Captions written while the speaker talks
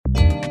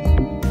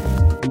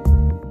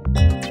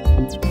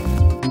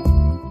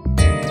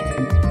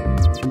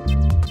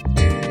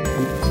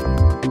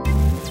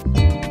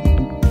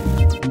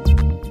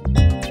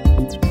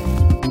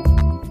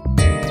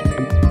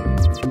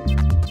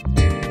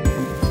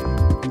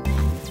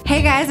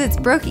Hey guys, it's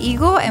Brooke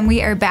Eagle, and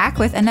we are back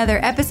with another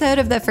episode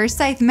of the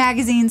Forsyth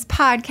Magazine's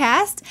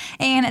podcast.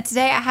 And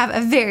today I have a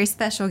very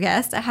special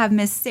guest. I have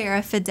Miss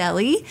Sarah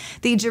Fedeli,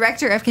 the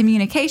Director of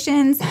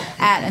Communications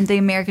at the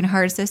American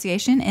Heart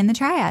Association in the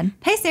Triad.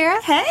 Hey, Sarah.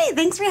 Hey,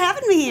 thanks for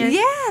having me here.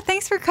 Yeah,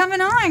 thanks for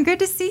coming on. Good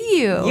to see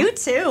you. You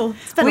too.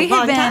 It's been a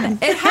long time.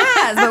 It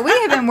has, but we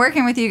have been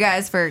working with you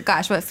guys for,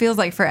 gosh, what feels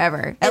like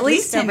forever. At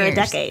least over a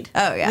decade.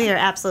 Oh, yeah. We are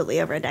absolutely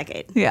over a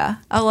decade. Yeah,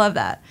 I love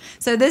that.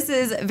 So this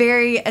is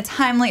a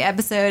timely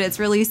episode. It's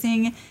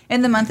releasing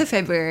in the month of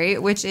February,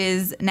 which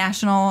is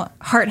National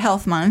Heart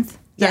Health Month.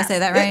 Did I say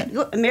that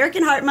right?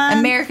 American Heart Month.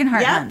 American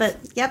Heart Month.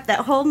 But that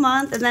whole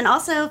month. And then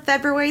also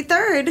February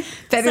 3rd.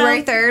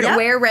 February 3rd,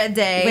 Wear Red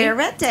Day. Wear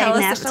Red Day. Tell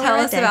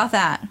us about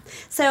that.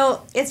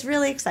 So it's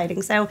really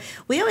exciting. So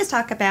we always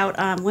talk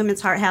about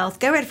women's heart health.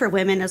 Go Red for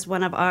Women is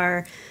one of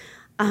our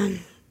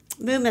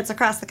movements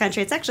across the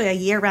country. It's actually a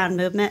year-round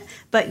movement,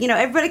 but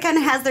everybody kind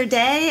of has their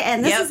day,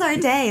 and this is our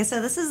day.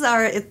 So this is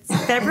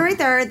it's February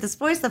 3rd. This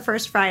is always the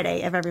first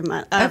Friday of every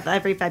month of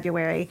every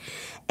February,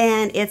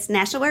 and it's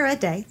National Wear Red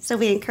Day. So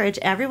we encourage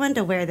everyone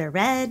to wear their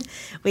red.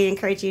 We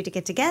encourage you to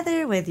get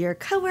together with your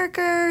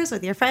coworkers,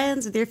 with your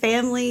friends, with your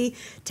family.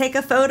 Take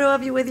a photo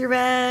of you with your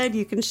red.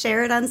 You can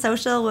share it on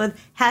social with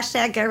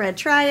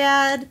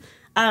 #GoRedTriad.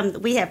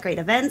 We have great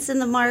events in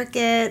the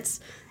market.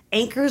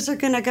 Anchors are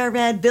going to go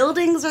red.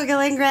 Buildings are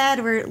going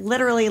red. We're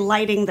literally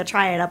lighting the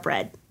Triad up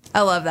red.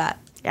 I love that.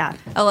 Yeah.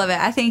 I love it.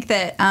 I think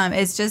that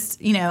it's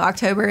just,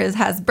 October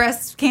has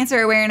breast cancer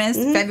awareness.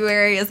 Mm-hmm.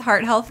 February is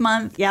Heart Health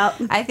Month. Yep.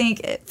 I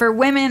think for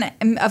women,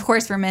 of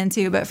course for men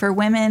too, but for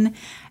women,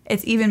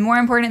 it's even more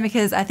important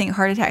because I think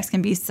heart attacks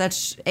can be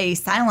such a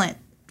silent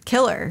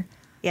killer.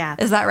 Yeah.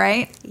 Is that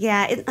right?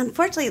 Yeah.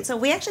 Unfortunately, so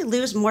we actually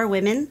lose more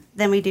women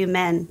than we do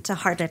men to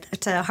heart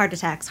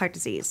attacks, heart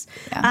disease,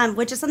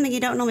 which is something you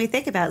don't normally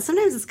think about.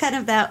 Sometimes it's kind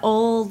of that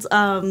old,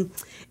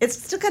 it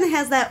still kind of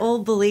has that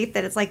old belief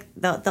that it's like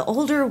the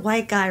older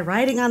white guy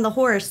riding on the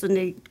horse and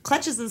he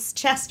clutches his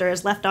chest or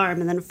his left arm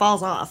and then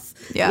falls off,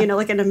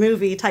 like in a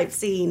movie type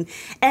scene.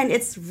 And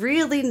it's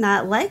really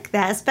not like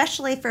that,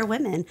 especially for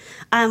women.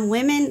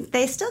 Women,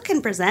 they still can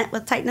present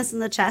with tightness in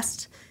the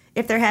chest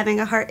if they're having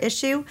a heart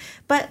issue,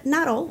 but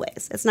not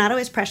always. It's not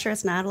always pressure.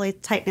 It's not always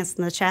tightness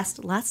in the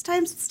chest. Lots of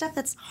times it's stuff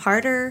that's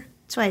harder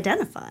to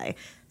identify.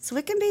 So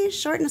it can be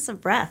shortness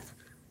of breath.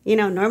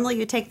 Normally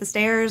you take the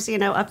stairs,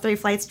 up 3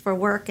 flights for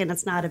work and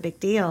it's not a big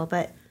deal,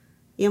 but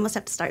you almost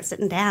have to start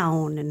sitting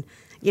down and,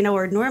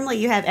 or normally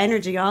you have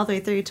energy all the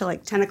way through to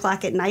like 10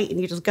 o'clock at night and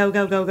you just go,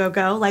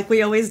 like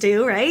we always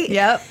do, right?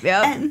 Yep.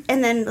 And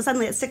then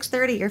suddenly at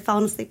 6:30 you're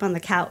falling asleep on the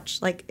couch,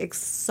 like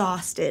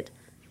exhausted,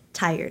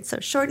 tired. So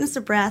shortness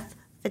of breath,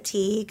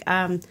 fatigue,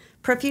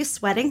 profuse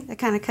sweating that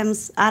kind of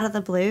comes out of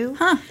the blue,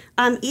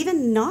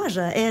 even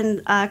nausea. And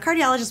a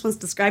cardiologist once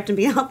described to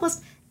me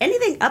almost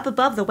anything up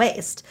above the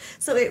waist.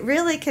 So it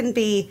really can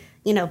be,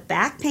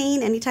 back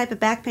pain, any type of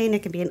back pain.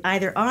 It can be in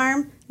either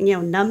arm,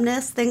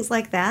 numbness, things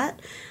like that.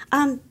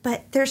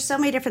 But there's so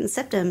many different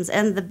symptoms.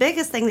 And the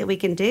biggest thing that we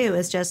can do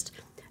is just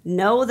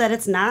know that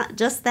it's not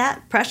just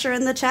that pressure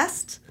in the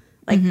chest.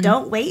 Like,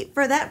 don't wait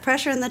for that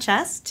pressure in the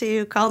chest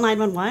to call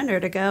 911 or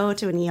to go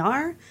to an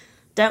ER.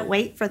 Don't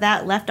wait for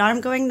that left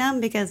arm going numb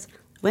because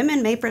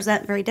women may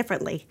present very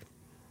differently.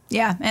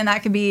 Yeah, and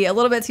that could be a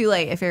little bit too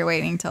late if you're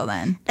waiting till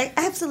then.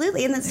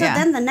 Absolutely. And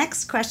then the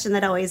next question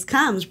that always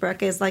comes,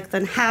 Brooke, is like,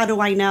 then how do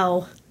I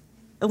know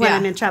when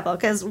I'm in trouble?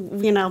 Because,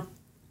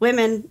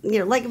 women,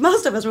 like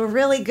most of us, we're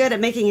really good at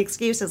making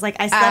excuses. Like,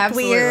 I slept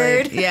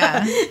weird.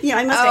 Yeah.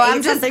 I must have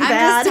ate something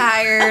bad. I'm just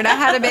tired. I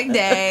had a big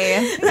day.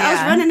 I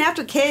was running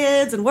after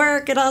kids and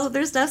work and all of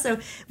their stuff. So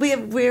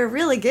we're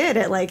really good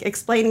at, like,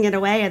 explaining it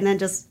away and then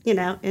just,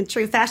 in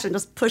true fashion,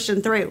 just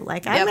pushing through.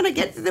 Like, I'm going to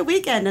get through the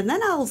weekend and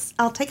then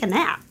I'll take a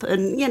nap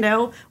and,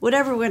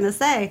 whatever we're going to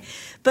say.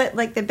 But,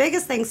 like, the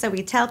biggest thing so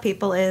we tell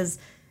people is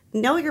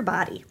know your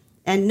body.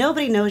 And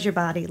nobody knows your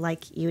body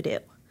like you do.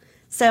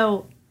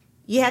 So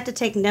you have to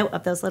take note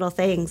of those little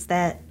things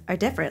that are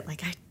different.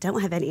 Like, I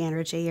don't have any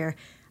energy, or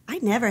I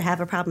never have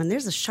a problem, and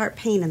there's a sharp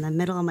pain in the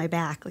middle of my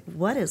back. Like,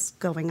 what is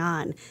going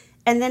on?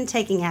 And then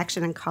taking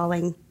action and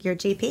calling your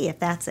GP if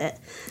that's it.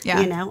 Yeah.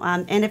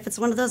 And if it's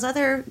one of those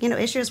other,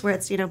 issues where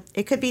it's,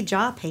 it could be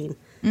jaw pain.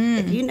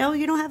 If you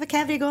don't have a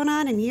cavity going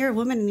on and you're a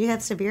woman and you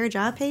have severe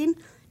jaw pain,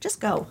 just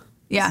go.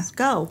 Yeah. Just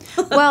go.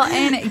 Well,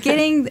 and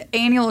getting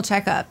annual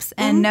checkups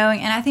and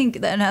knowing, and I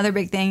think that another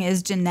big thing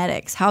is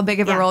genetics, how big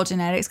of a role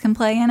genetics can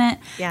play in it.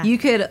 Yeah. You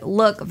could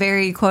look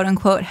very, quote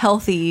unquote,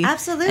 healthy.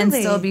 Absolutely. And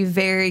still be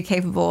very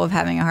capable of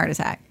having a heart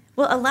attack.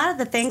 Well, a lot of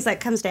the things that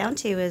comes down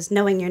to is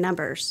knowing your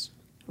numbers,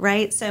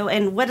 right? So,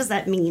 and what does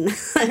that mean,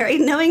 right?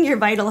 Knowing your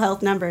vital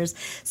health numbers.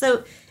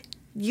 So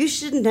you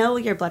should know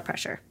your blood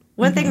pressure.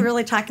 One thing we're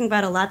really talking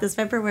about a lot this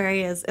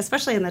February is,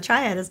 especially in the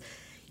Triad, is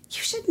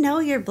you should know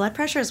your blood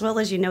pressure as well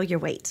as you know your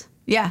weight.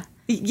 Yeah.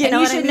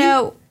 You should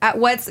know at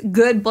what's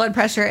good blood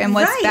pressure and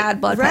what's bad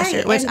blood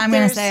pressure, which I'm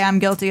going to say I'm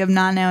guilty of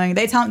not knowing.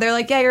 They're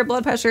like, yeah, your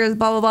blood pressure is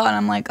blah, blah, blah. And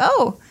I'm like,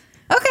 oh,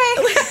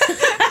 okay.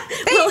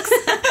 Thanks.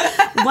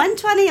 Well,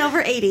 120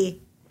 over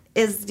 80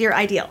 is your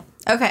ideal.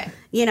 Okay.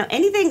 You know,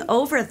 anything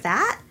over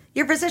that,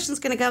 your physician's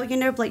going to go, you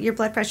know, your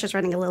blood pressure's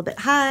running a little bit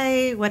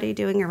high. What are you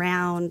doing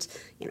around,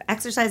 you know,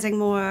 exercising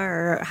more,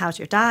 or how's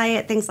your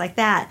diet, things like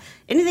that.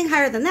 Anything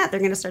higher than that,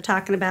 they're going to start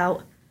talking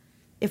about,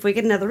 if we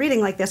get another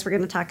reading like this, we're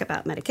going to talk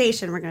about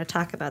medication. We're going to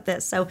talk about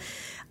this. So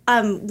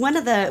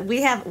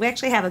we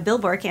actually have a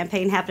billboard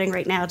campaign happening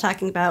right now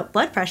talking about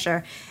blood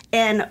pressure.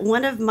 And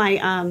one of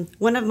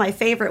my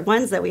favorite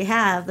ones that we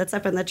have that's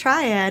up in the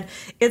Triad,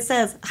 it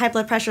says high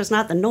blood pressure is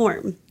not the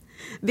norm.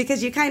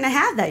 Because you kind of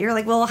have that. You're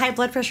like, well, high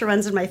blood pressure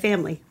runs in my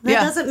family.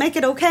 That doesn't make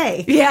it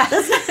okay. Yeah,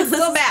 it's a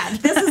little bad.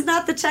 This is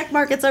not the check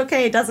mark, it's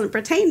okay, it doesn't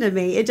pertain to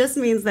me. It just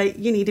means that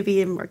you need to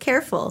be more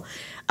careful.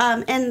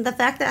 And the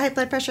fact that high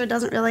blood pressure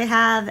doesn't really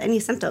have any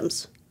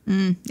symptoms.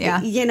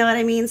 Yeah. You know what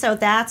I mean? So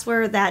that's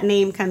where that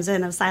name comes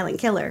in of silent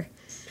killer.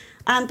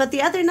 But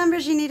the other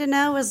numbers you need to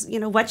know is, you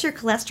know, what's your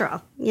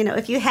cholesterol? You know,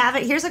 if you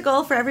haven't, here's a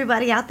goal for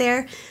everybody out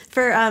there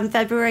for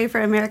February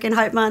for American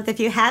Heart Month. If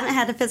you haven't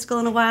had a physical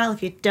in a while,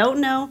 if you don't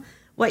know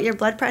what your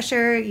blood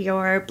pressure,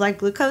 your blood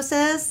glucose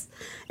is,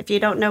 if you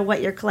don't know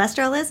what your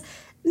cholesterol is,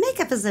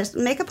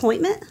 make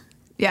appointment.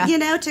 Yeah. You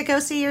know, to go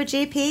see your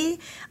GP,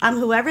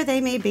 whoever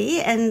they may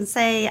be, and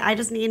say, I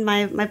just need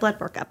my blood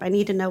work up. I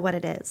need to know what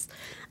it is.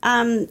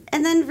 And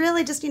then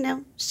really just, you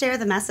know, share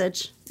the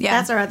message. Yeah.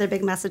 That's our other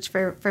big message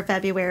for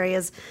February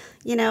is,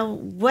 you know,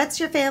 what's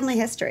your family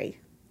history?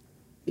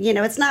 You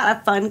know, it's not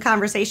a fun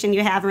conversation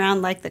you have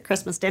around like the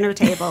Christmas dinner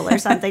table or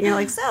something. You're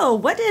like, so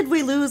what did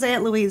we lose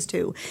Aunt Louise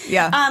to?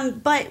 Yeah.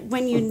 But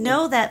when you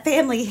know that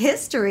family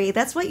history,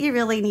 that's what you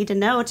really need to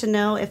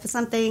know if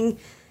something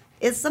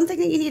is something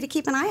that you need to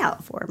keep an eye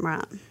out for,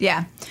 Marat.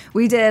 Yeah.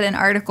 We did an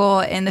article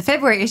in the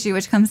February issue,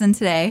 which comes in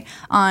today,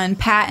 on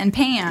Pat and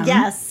Pam.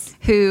 Yes.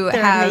 Who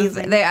They're have,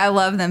 amazing. I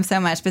love them so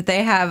much, but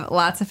they have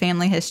lots of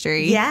family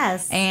history.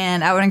 Yes.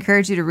 And I would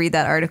encourage you to read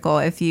that article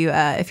if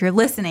you're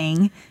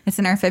listening. It's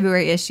in our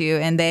February issue,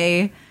 and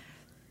they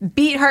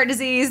beat heart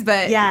disease,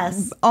 but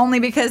only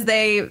because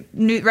they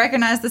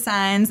recognized the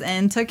signs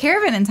and took care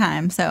of it in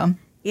time. So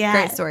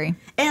great story.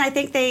 And I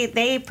think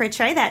they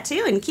portray that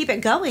too and keep it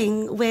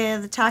going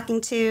with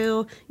talking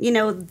to, you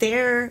know,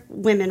 their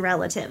women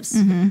relatives,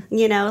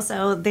 you know,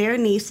 so their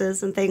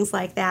nieces and things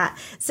like that.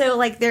 So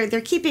like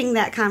they're keeping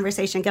that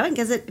conversation going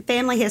because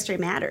family history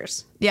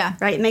matters. Yeah.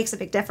 Right. It makes a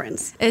big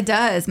difference. It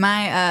does.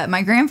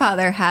 My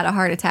grandfather had a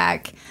heart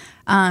attack.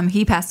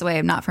 He passed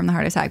away, not from the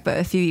heart attack, but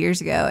a few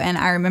years ago. And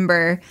I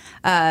remember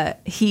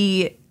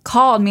he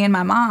called me and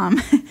my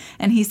mom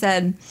and he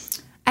said,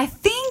 I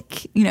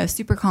think, you know,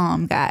 super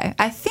calm guy,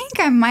 I think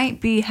I might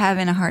be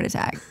having a heart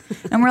attack.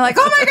 And we're like,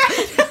 oh my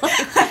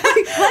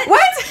God,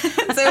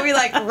 what? So we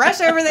like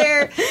rush over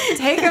there, I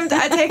take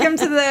him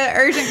to the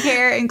urgent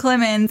care in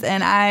Clemens.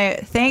 And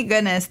thank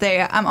goodness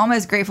I'm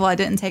almost grateful I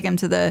didn't take him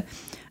to the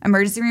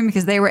emergency room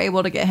because they were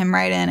able to get him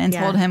right in and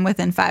told him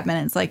within 5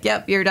 minutes, like,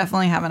 yep, you're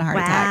definitely having a heart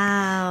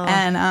attack.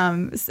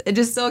 And it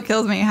just still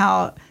kills me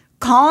how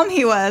calm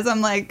he was.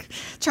 I'm like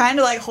trying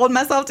to like hold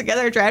myself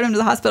together, drive him to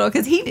the hospital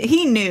because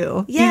he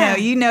knew.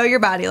 You know your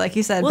body, like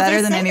you said,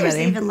 better than anybody.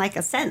 There's even like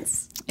a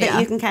sense that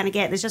you can kind of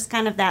get. There's just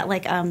kind of that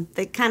like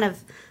the kind of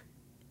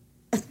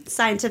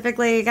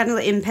scientifically kind of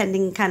the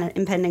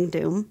impending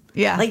doom.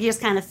 Yeah, like you just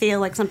kind of feel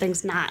like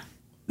something's not.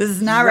 This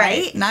is not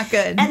right. Not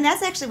good. And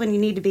that's actually when you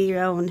need to be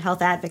your own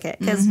health advocate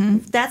because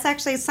that's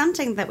actually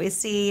something that we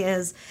see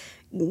is,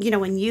 you know,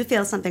 when you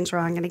feel something's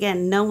wrong, and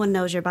again, no one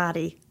knows your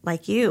body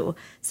like you.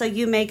 So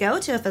you may go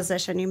to a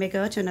physician, you may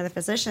go to another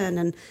physician,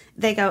 and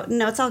they go,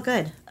 no, it's all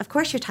good. Of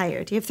course you're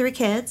tired. You have 3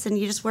 kids, and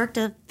you just worked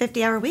a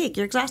 50-hour week.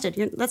 You're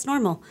exhausted. That's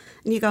normal.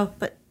 And you go,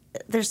 but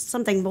there's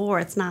something more.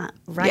 It's not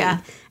right.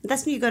 Yeah. And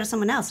that's when you go to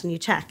someone else and you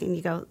check, and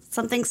you go,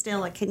 something's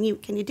still, like, can you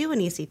do an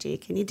ECG?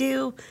 Can you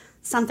do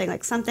something?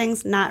 Like,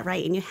 something's not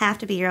right, and you have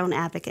to be your own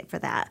advocate for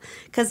that.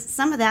 Because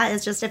some of that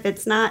is just if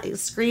it's not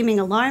screaming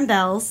alarm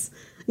bells,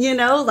 you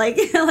know, like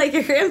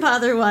your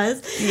grandfather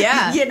was.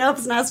 Yeah. You know, if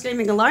it's not a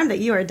screaming alarm that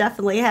you are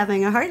definitely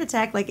having a heart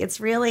attack, like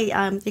it's really,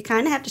 you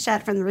kind of have to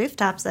shout from the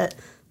rooftops that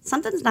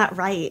something's not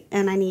right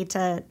and I need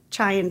to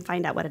try and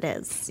find out what it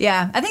is.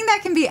 Yeah. I think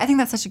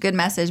that's such a good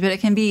message, but it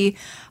can be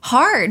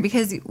hard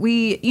because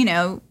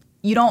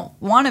you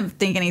don't want to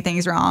think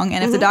anything's wrong.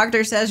 And if the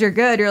doctor says you're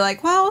good, you're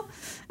like, well,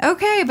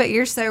 okay, but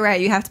you're so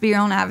right. You have to be your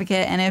own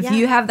advocate. And if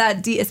you have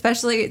that,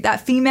 especially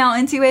that female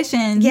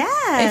intuition,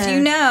 if you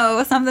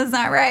know something's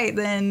not right,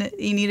 then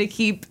you need to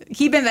keep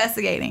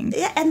investigating.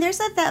 Yeah, and there's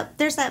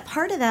that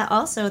part of that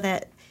also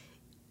that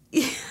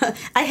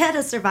I had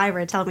a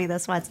survivor tell me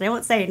this once, and I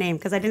won't say her name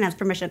because I didn't have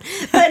permission.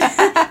 But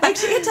like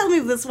she had told me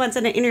this once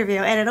in an interview,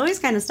 and it always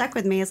kind of stuck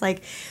with me. It's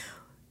like,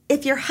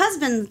 if your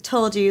husband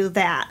told you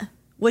that,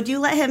 would you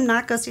let him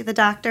not go see the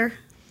doctor?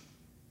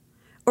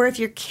 Or if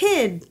your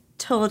kid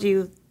told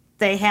you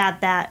they had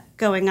that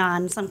going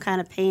on, some kind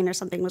of pain or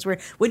something was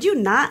weird, would you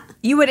not?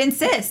 You would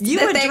insist. You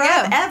would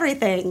drop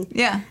everything.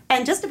 Yeah.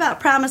 And just about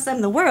promise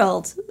them the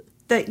world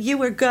that you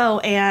would go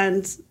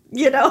and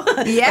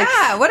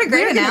Yeah, what a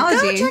great analogy.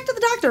 Go check to the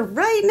doctor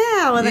right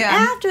now, and then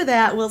after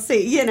that, we'll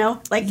see.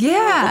 We'll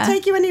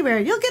take you anywhere.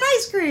 You'll get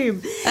ice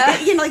cream.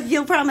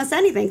 You'll promise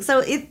anything. So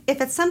if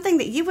it's something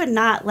that you would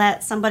not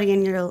let somebody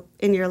in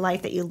your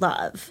life that you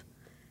love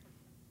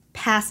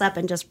pass up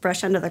and just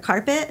brush under the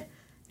carpet,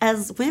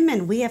 as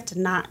women, we have to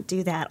not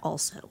do that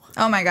also.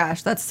 Oh my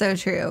gosh, that's so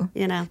true.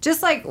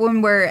 Just like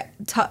when we're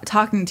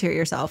talking to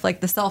yourself,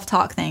 like the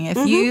self-talk thing. If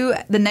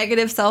the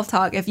negative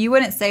self-talk, if you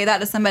wouldn't say that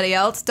to somebody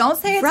else, don't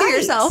say it to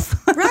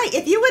yourself. Right.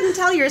 If you wouldn't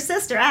tell your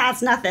sister,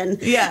 it's nothing.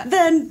 Yeah.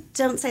 Then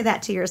don't say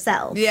that to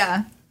yourself.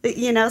 Yeah.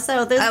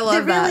 So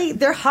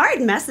they're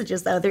hard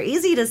messages, though. They're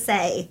easy to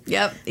say.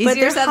 Yep.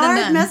 Easier said than done. But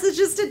they're hard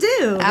messages to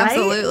do,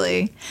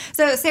 Absolutely. Right?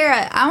 So,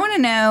 Sarah, I want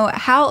to know,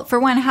 how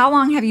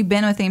long have you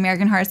been with the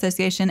American Heart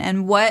Association,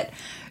 and what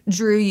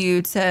drew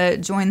you to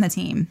join the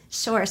team?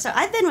 Sure. So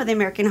I've been with the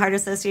American Heart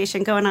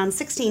Association going on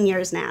 16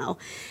 years now.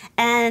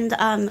 And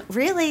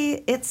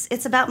really,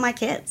 it's about my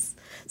kids.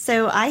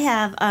 So I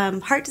have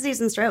heart disease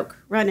and stroke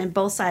run in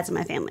both sides of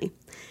my family.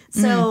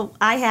 So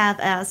I have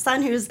a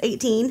son who's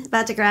 18,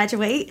 about to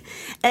graduate,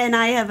 and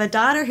I have a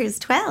daughter who's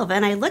 12.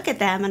 And I look at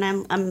them, and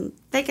I'm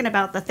thinking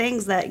about the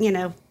things that,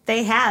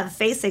 they have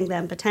facing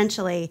them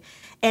potentially,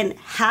 and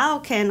how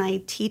can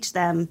I teach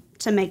them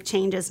to make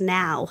changes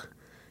now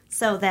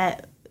so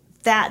that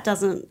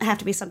doesn't have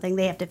to be something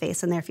they have to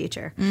face in their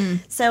future.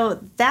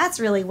 So that's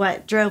really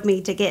what drove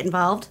me to get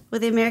involved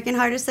with the American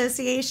Heart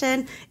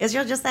Association, is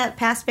just that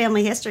past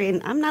family history,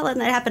 and I'm not letting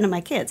that happen to my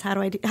kids. How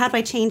do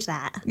I change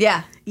that?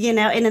 Yeah.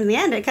 And in the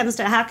end, it comes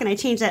to how can I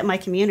change that in my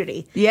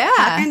community? Yeah.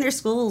 How can their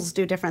schools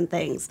do different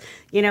things?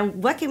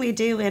 What can we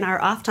do in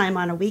our off time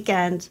on a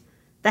weekend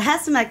that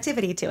has some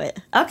activity to it?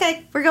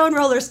 Okay, we're going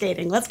roller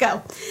skating. Let's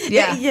go.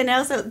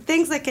 Yeah. So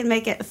things that can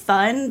make it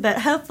fun,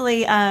 but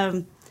hopefully,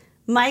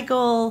 my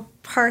goal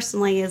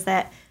personally is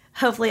that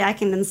hopefully I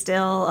can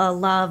instill a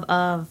love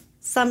of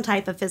some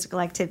type of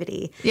physical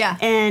activity. Yeah.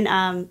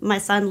 And my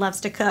son loves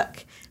to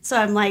cook. So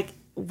I'm like,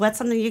 what's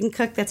something you can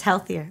cook that's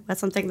healthier?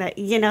 What's something that,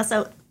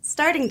 so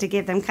starting to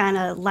give them kind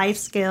of life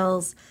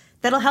skills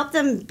that'll help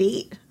them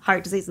beat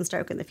heart disease and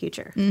stroke in the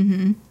future.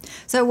 Mm-hmm.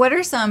 So what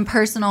are some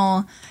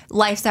personal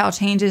lifestyle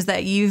changes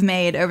that you've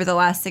made over the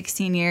last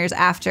 16 years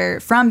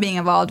from being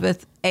involved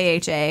with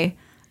AHA?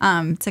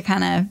 To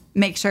kind of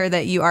make sure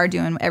that you are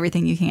doing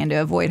everything you can to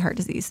avoid heart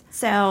disease.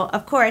 So,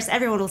 of course,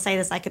 everyone will say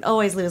this, I could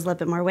always lose a little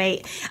bit more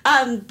weight.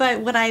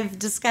 But what I've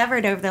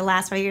discovered over the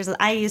last 5 years is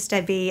I used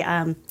to be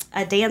a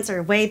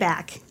dancer way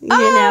back.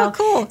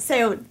 Cool.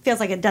 So it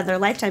feels like another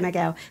lifetime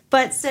ago.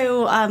 But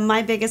so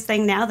my biggest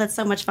thing now that's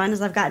so much fun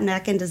is I've gotten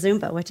back into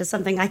Zumba, which is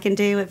something I can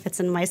do if it's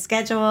in my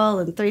schedule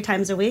and 3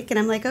 times a week. And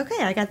I'm like,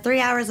 okay, I got 3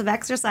 hours of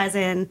exercise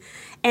in,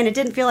 and it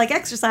didn't feel like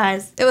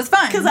exercise. It was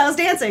fun. Because I was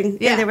dancing.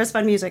 Yeah. And there was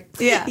fun music.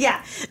 Yeah.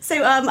 Yeah.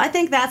 So I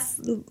think that's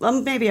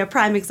maybe a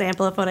prime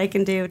example of what I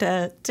can do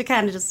to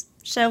kind of just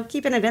show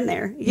keeping it in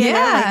there. You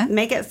know,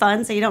 make it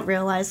fun so you don't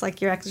realize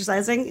like you're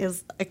exercising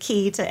is a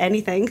key to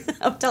anything.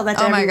 I'll tell that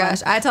to everyone. Oh my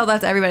gosh. I tell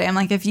that to everybody. I'm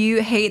like, if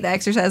you hate the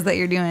exercise that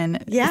you're doing,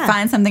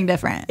 find something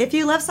different. If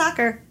you love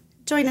soccer,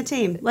 join a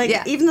team.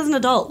 Even as an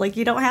adult,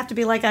 you don't have to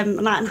be like, I'm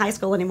not in high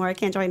school anymore, I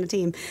can't join a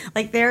team.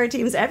 There are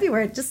teams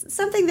everywhere. Just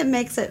something that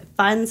makes it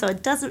fun so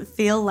it doesn't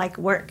feel like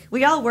work.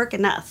 We all work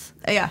enough.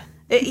 Yeah.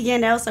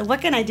 So what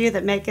can I do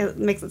that makes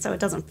it so it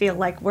doesn't feel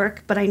like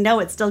work, but I know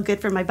it's still good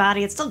for my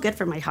body, it's still good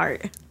for my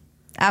heart.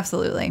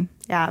 Absolutely.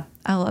 Yeah.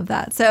 I love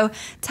that. So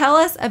tell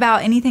us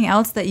about anything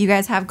else that you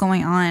guys have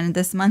going on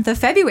this month of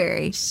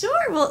February.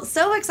 Sure. Well,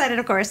 so excited,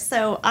 of course.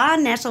 So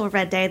on National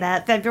Red Day,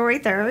 that February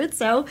 3rd,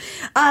 so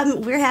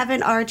we're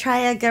having our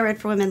Triad Go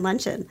Red for Women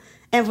luncheon.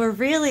 And we're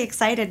really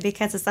excited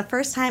because it's the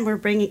first time we're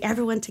bringing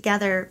everyone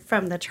together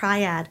from the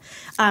Triad.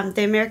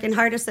 The American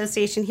Heart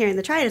Association here in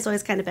the Triad has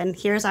always kind of been,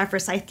 here's our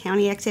Forsyth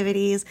County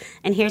activities,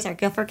 and here's our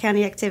Guilford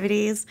County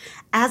activities.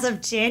 As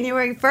of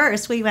January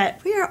 1st,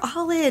 we are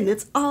all in.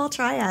 It's all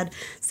Triad.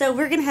 So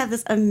we're going to have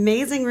this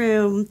amazing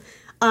room.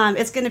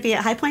 It's going to be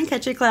at High Point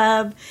Country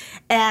Club,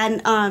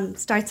 and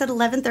starts at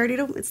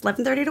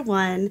 11:30 to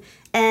 1,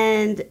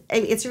 and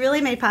it's really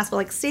made possible.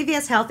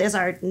 CVS Health is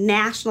our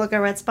national Go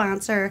Red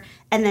sponsor,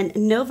 and then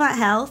Novant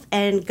Health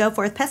and Go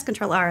Forth Pest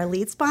Control are our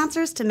lead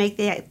sponsors to make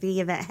the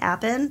event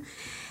happen.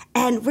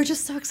 And we're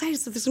just so excited.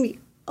 So there's going to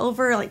be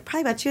over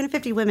probably about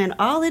 250 women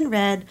all in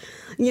red,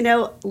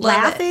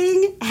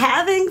 laughing,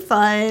 having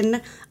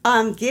fun,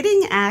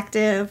 getting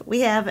active.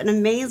 We have an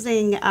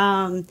amazing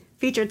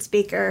featured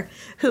speaker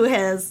who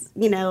has,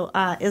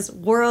 is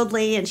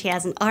worldly, and she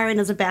has an RN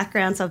as a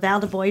background, so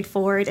Valda Boyd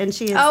Ford, and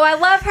she is... Oh, I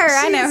love her.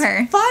 I know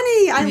her.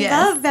 Funny. I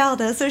love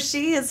Valda. So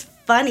she is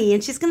funny,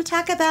 and she's going to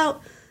talk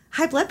about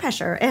high blood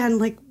pressure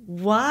and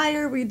why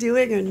are we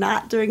doing or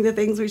not doing the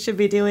things we should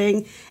be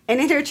doing.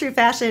 And in her true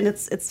fashion,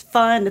 it's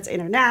fun, it's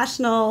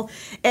international,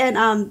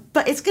 and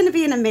but it's going to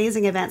be an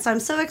amazing event. So I'm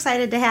so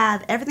excited to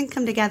have everything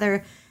come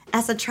together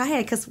as a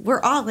triad because we're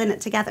all in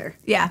it together.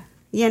 Yeah.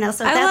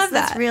 So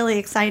that's really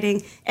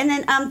exciting. And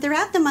then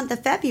throughout the month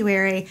of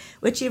February,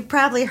 which you've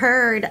probably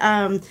heard,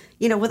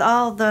 with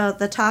all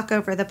the talk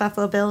over the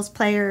Buffalo Bills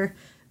player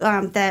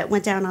that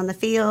went down on the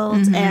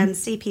field, and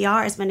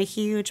CPR has been a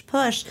huge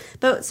push.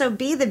 But so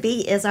Be the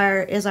Beat is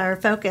our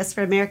focus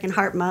for American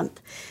Heart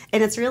Month,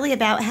 and it's really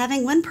about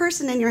having one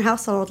person in your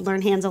household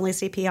learn hands-only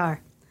CPR.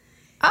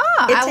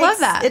 Love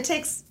that. It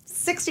takes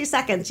 60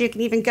 seconds. You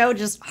can even go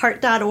just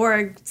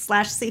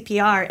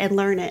heart.org/CPR and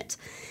learn it.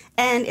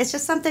 And it's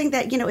just something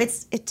that,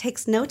 it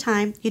takes no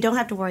time. You don't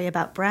have to worry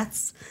about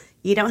breaths.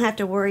 You don't have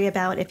to worry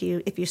about if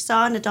you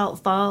saw an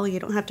adult fall, you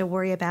don't have to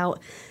worry about,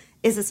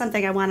 is it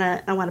something I want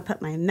to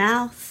put my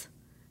mouth,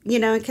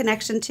 in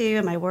connection to?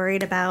 Am I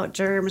worried about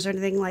germs or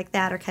anything like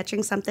that, or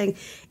catching something?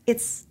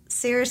 It's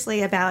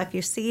seriously about, if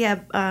you see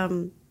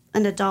an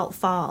adult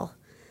fall,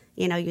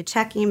 you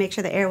check and you make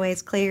sure the airway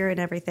is clear and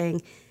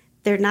everything.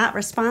 They're not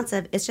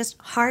responsive. It's just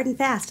hard and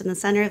fast in the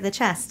center of the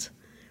chest.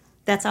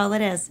 That's all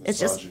it is. It's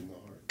just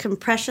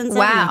compressions.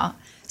 Wow.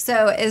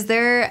 So is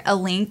there a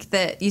link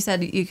that you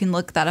said you can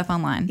look that up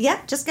online?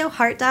 Yep. Just go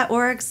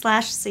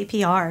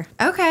heart.org/CPR.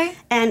 Okay.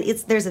 And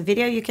there's a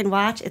video you can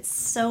watch. It's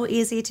so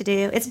easy to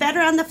do. It's better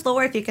on the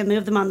floor if you can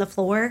move them on the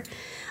floor.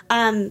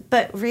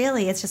 But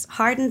really, it's just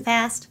hard and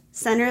fast,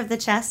 center of the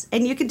chest.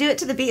 And you can do it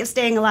to the beat of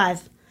Staying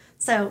Alive.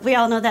 So we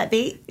all know that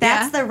beat.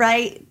 That's the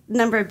right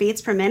number of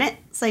beats per minute.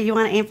 So you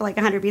want to aim for like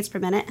 100 beats per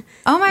minute.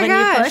 Oh my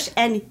gosh. You push,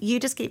 and you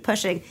just keep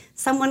pushing.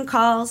 Someone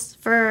calls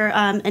for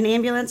an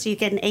ambulance. You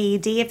get an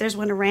AED if there's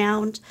one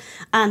around.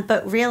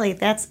 But really,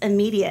 that's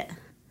immediate.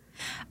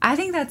 I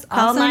think that's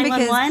Call awesome.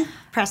 911,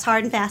 press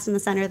hard and fast in the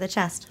center of the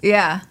chest.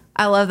 Yeah.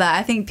 I love that.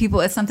 I think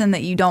it's something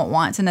that you don't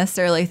want to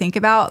necessarily think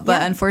about,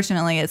 but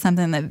unfortunately it's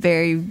something that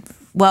very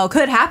well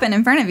could happen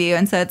in front of you,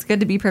 and so it's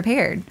good to be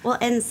prepared. Well,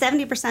 and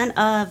 70%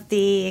 of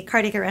the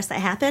cardiac arrests that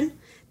happen,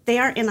 they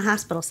aren't in a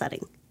hospital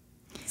setting.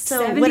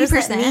 So 70%? What does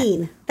that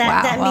mean?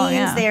 That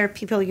means they're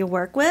people you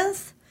work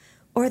with,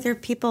 or they're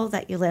people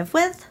that you live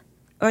with,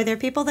 or they're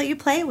people that you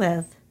play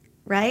with,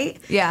 right?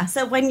 Yeah.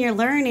 So when you're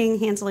learning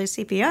hands-only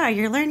CPR,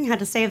 you're learning how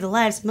to save the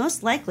lives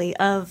most likely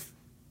of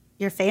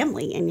your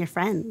family and your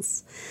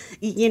friends,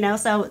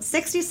 so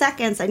 60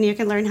 seconds and you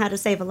can learn how to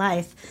save a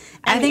life.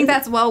 I think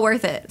that's well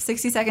worth it.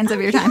 60 seconds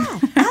of your time. Yeah,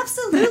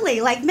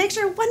 absolutely. Like, make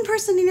sure one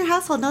person in your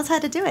household knows how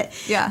to do it.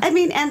 Yeah.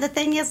 And the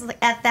thing is,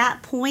 at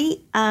that point,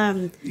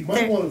 you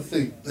might want to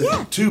think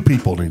that two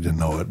people need to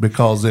know it,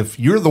 because if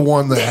you're the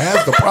one that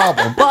has the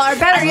problem, well, or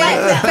better yet,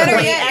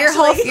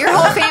 your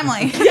whole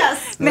family.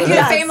 Yes. Make it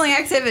a family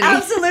activity.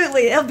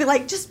 Absolutely. It'll be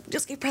like,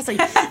 just keep pressing.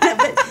 I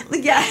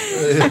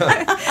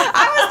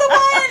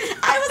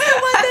was the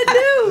one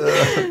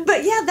that knew.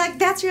 But yeah,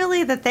 that's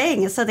really the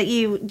thing, is so that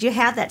you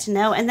have that to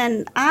know. And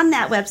then on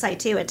that website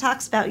too, it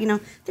talks about,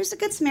 there's a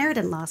Good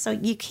Samaritan law. So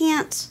you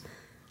can't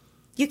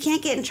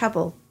get in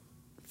trouble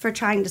for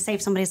trying to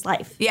save somebody's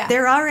life. Yeah.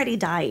 They're already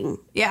dying.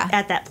 Yeah.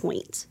 At that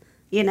point.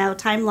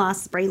 Time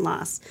loss, brain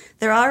loss.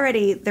 We're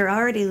already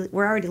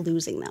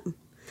losing them.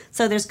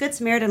 So there's Good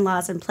Samaritan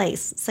laws in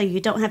place, so you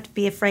don't have to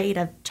be afraid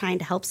of trying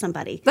to help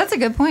somebody. That's a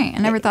good point.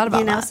 I never thought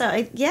about that.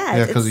 So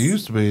yeah, because it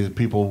used to be that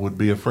people would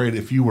be afraid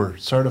if you were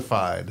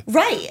certified,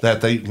 right?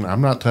 That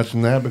I'm not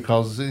touching that,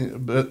 because.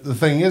 But the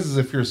thing is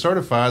if you're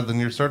certified, then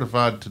you're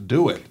certified to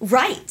do it,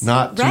 right?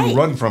 Not to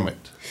run from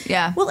it.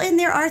 Yeah. Well, and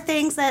there are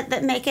things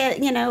that make it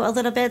a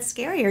little bit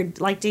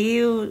scarier. Like,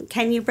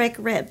 can you break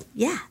a rib?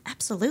 Yeah,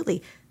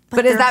 absolutely.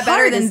 But is that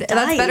better than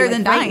that's better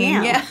than dying?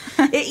 Right yeah.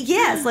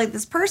 Yes, like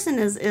this person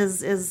is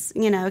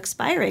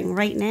expiring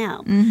right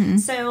now. Mm-hmm.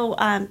 So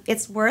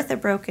it's worth a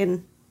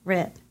broken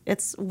rib.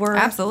 It's worth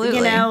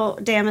absolutely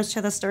damage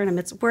to the sternum.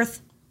 It's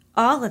worth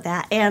all of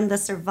that, and the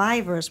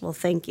survivors will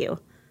thank you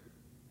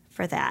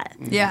for that.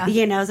 Yeah.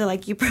 They're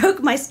like, you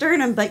broke my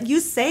sternum, but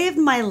you saved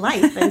my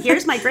life, and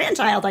here's my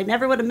grandchild I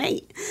never would have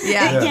met.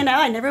 Yeah.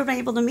 I never would have been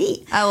able to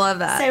meet. I love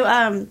that.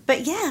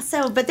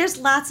 So, but there's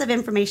lots of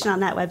information on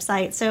that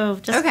website. So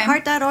just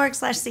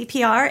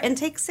heart.org/CPR and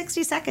take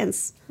 60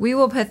 seconds. We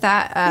will put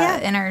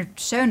that in our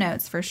show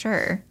notes for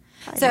sure.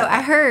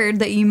 I heard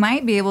that you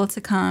might be able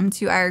to come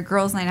to our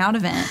Girls Night Out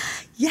event.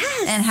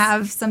 Yes. And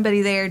have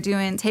somebody there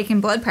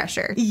taking blood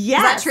pressure. Yes.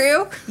 Is that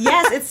true?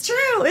 Yes, it's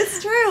true.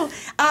 It's true.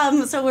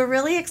 So we're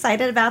really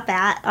excited about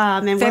that.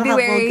 And we'll have little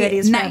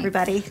goodies 9th. For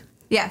everybody.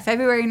 Yeah,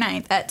 February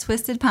 9th at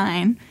Twisted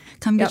Pine.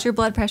 Come get your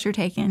blood pressure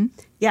taken.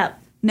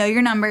 Yep. Know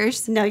your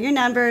numbers. Know your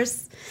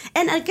numbers.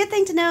 And a good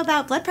thing to know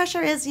about blood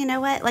pressure is,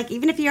 like,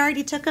 even if you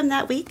already took them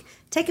that week,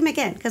 take them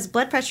again, because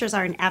blood pressures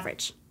are an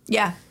average.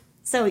 Yeah.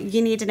 So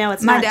you need to know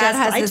it's My not dad just,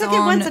 has I his took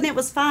own, it once and it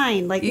was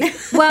fine. Like,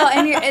 well,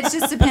 and it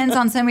just depends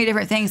on so many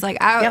different things.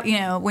 Like,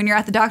 when you're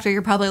at the doctor,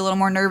 you're probably a little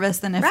more nervous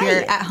than if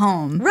you're at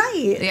home.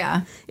 Right.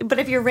 Yeah. But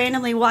if you're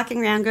randomly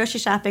walking around grocery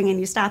shopping and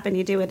you stop and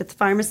you do it at the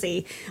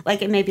pharmacy,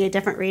 like, it may be a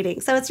different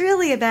reading. So it's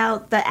really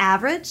about the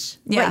average,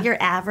 what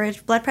your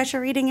average blood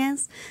pressure reading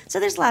is. So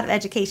there's a lot of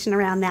education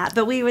around that.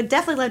 But we would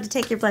definitely love to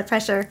take your blood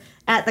pressure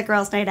at the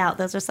Girls Night Out.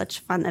 Those are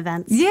such fun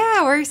events.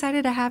 Yeah, we're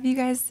excited to have you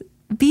guys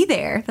be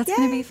there. That's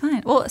going to be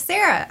fun. Well,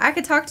 Sarah, I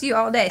could talk to you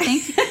all day.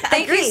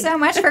 Thank you so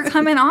much for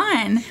coming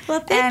on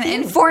and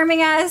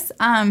informing us.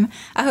 I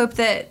hope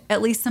that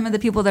at least some of the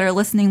people that are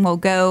listening will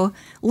go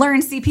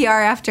learn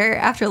CPR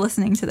after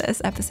listening to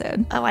this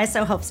episode. Oh, I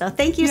so hope so.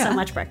 Thank you so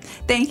much, Brooke.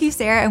 Thank you,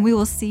 Sarah, and we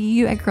will see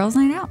you at Girls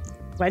Night Out.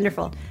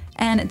 Wonderful.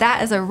 And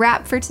that is a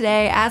wrap for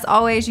today. As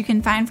always, you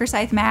can find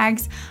Forsyth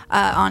Mags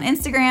on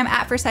Instagram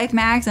at Forsyth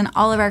Mags, and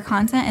all of our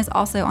content is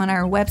also on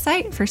our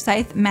website,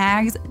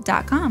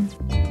 forsythmags.com.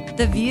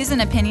 The views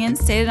and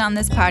opinions stated on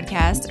this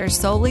podcast are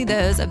solely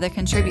those of the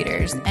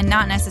contributors and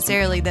not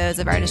necessarily those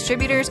of our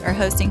distributors or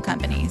hosting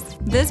companies.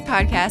 This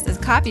podcast is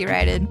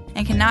copyrighted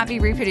and cannot be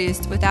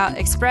reproduced without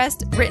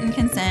expressed written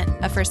consent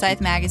of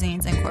Forsyth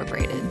Magazines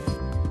Incorporated.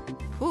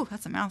 Ooh,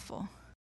 that's a mouthful.